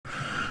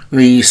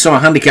The sire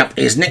handicap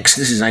is next.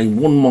 This is a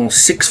 1 mile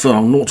 6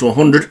 furlong 0 to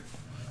 100.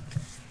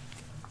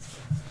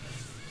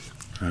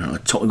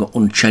 Top we got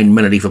Unchained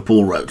Melody for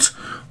Paul Rhodes.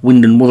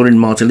 Wind and Wuthering,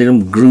 Martin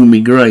Lidham,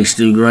 Groomy Grey,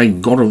 Stu Gray,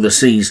 God of the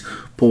Seas,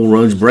 Paul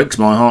Rhodes, Breaks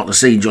My Heart to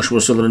See,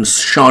 Joshua Sutherland,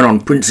 Shine On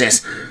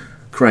Princess,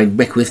 Craig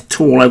Beckwith,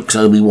 Tall Oaks,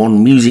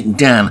 Obi-Wan, Music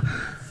Dan,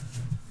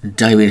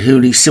 David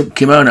Hooley, Silk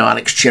Kimono,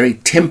 Alex Cherry,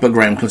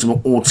 Tempergram,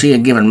 Clutterbuck,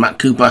 Ortia Given, Matt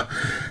Cooper,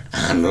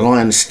 and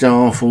Lion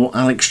Star for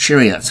Alex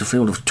Cherry. That's a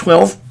field of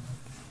 12.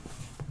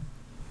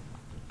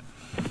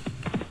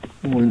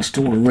 All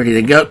installed and ready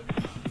to go.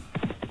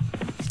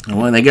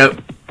 Away they go.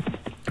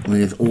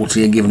 With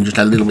Ortia Given just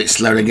a little bit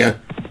slow to go.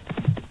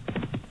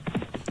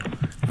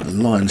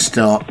 Lion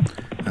Star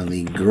and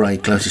the grey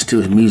closest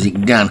to us,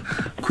 Music Dan,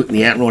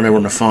 quickly out right over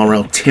on the far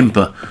rail.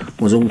 Temper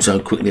was also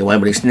quickly away,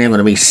 but it's now going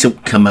to be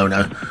Silk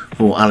Kimono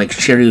for Alex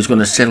Cherry, who's going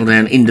to settle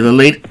down into the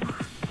lead.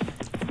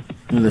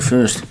 In the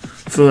first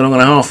furlong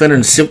and a half then,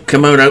 and Silk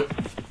Kimono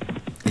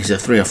is a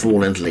 3 or 4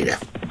 length leader.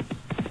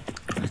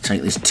 Going to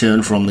take this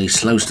turn from the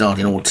slow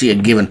starting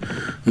Ortia Given,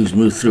 who's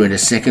moved through into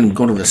second.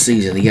 God of the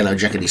Seas in the yellow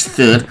jacket is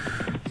third.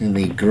 In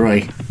the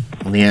grey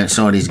on the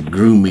outside is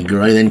Groomy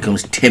Grey. Then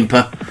comes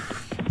Temper,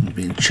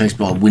 being chased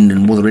by Wind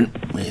and Wuthering,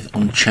 with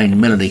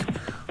Unchained Melody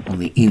on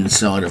the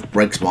inside of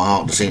Breaks My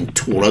Heart to See in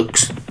Tall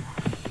Oaks.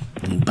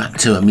 And back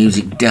to a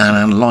Music Dan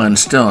and Lion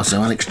Star.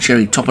 So Alex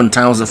Cherry top and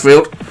tails the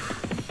field.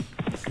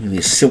 With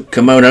his Silk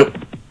Kimono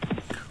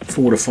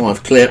 4 to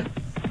 5 clear.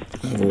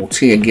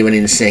 Ortia Given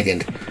in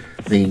second.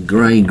 The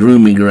grey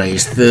Groomy Grey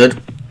is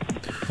third.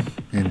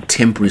 And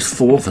Temper is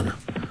fourth. And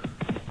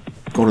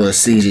God of the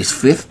Seas is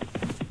fifth.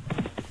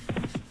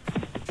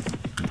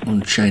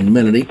 Unchained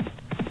Melody,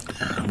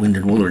 Wind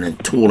and Wuthering and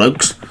Tall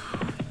Oaks.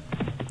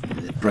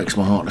 It breaks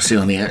my heart to see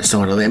on the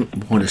outside of them.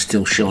 Wide is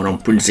still Shine On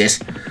Princess.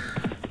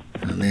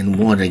 And then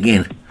wide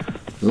again,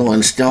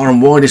 Lion Star,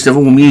 and widest of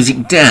all,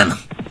 Music Dan.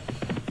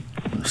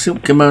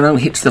 Silk Kimono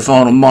hits the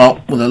final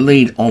mile with a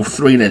lead of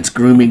 3 lengths.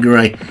 Groomy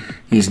Grey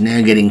is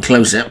now getting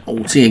closer.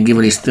 Ortia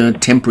Given is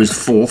third, Temper is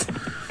fourth.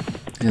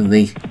 And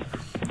the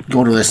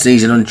God of the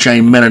Season,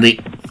 Unchained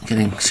Melody,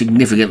 getting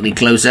significantly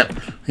closer.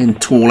 Then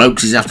Tall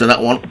Oaks is after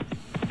that one,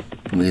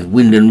 with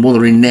Wind and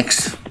Wuthering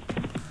next,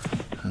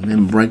 and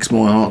then Breaks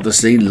My Heart to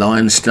See.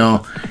 Lion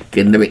Star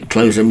getting a bit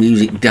closer.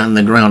 Music Dan,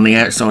 the ground, the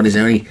outside is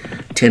only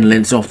 10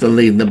 lengths off the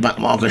lead. The back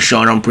marker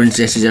Shine On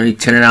Princess is only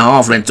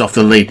 10.5 lengths off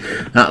the lead.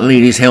 That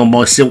lead is held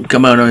by Silk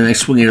Kimono, and they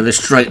swing into the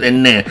straight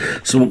then there.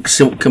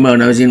 Silk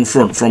Kimono is in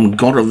front from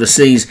God of the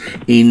Seas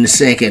in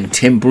second.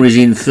 Temper is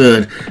in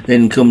third.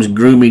 Then comes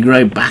Groomy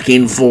Grey back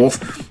in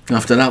fourth.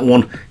 After that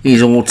one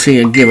is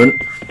Ortia Given.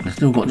 They've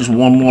still got just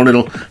one more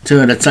little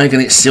turn to take,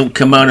 and it's Silk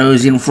Kimono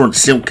who's in front.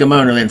 Silk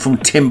Kimono then from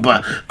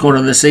Temper, God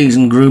of the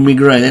Season, Groomy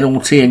Grey, then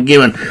Ortia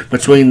Given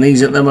between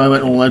these at the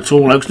moment, although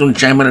Tall Oaks,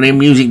 Unchained Melody and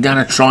Music Dan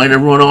are trying to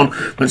run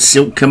on, but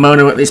Silk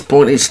Kimono at this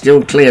point is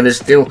still clear.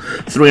 There's still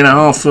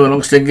 3.5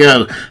 furlongs to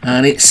go,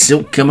 and it's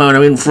Silk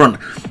Kimono in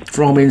front.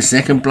 From in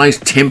second place,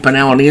 Temper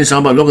now on the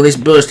inside, but look at this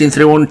bursting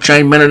through.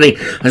 Unchained Melody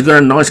has got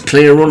a nice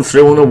clear run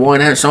through on the wide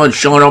outside.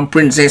 Shine On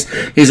Princess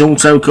is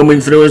also coming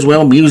through as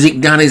well.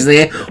 Music Dan is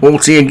there.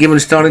 Ortia Given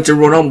starting to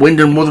run on. Wind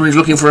and Wuthering is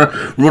looking for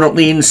a run up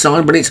the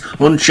inside, but it's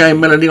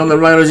Unchained Melody on the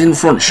railers in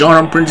front. Shine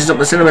On Princess up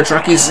the centre of the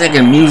track is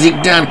second. Music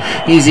Dan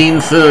is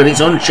in third. It's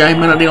Unchained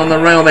Melody on the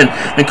rail then.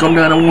 They come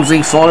down towards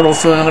the final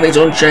furlong, and it's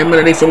Unchained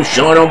Melody from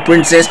Shine On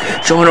Princess.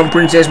 Shine On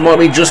Princess might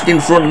be just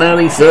in front now.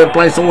 The third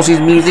place horse is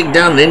Music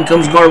Dan. Then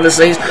comes God of the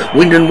Seas.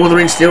 Wind and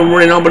Wuthering still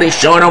running on, but it's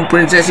Shine On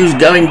Princess who's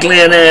going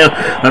clear now.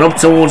 And up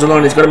towards the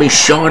line, it's going to be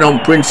Shine On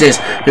Princess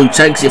who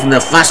takes it from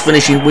the fast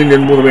finishing Wind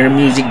and Wuthering and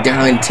Music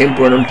Dan and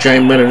Temper and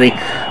Unchained Melody,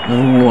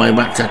 all the way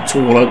back to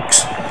Tall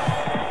Oaks.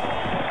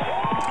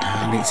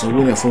 And it's a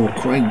winner for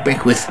Craig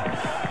Beckwith,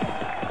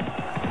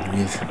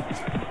 with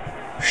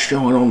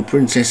Shine On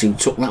Princess who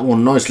took that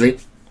one nicely.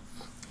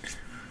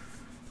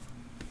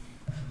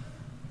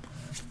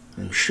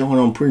 And Shine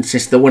On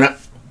Princess the winner.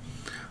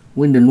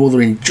 Wind and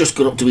Wuthering just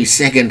got up to be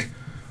second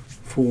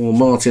for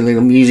Martin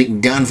Lidham.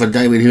 Music Dan for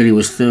David Hooley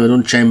was third.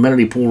 Unchained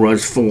Melody, Paul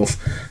Rhodes fourth.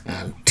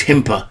 And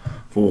Temper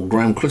for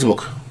Graham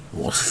Clutterbuck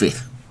was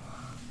fifth.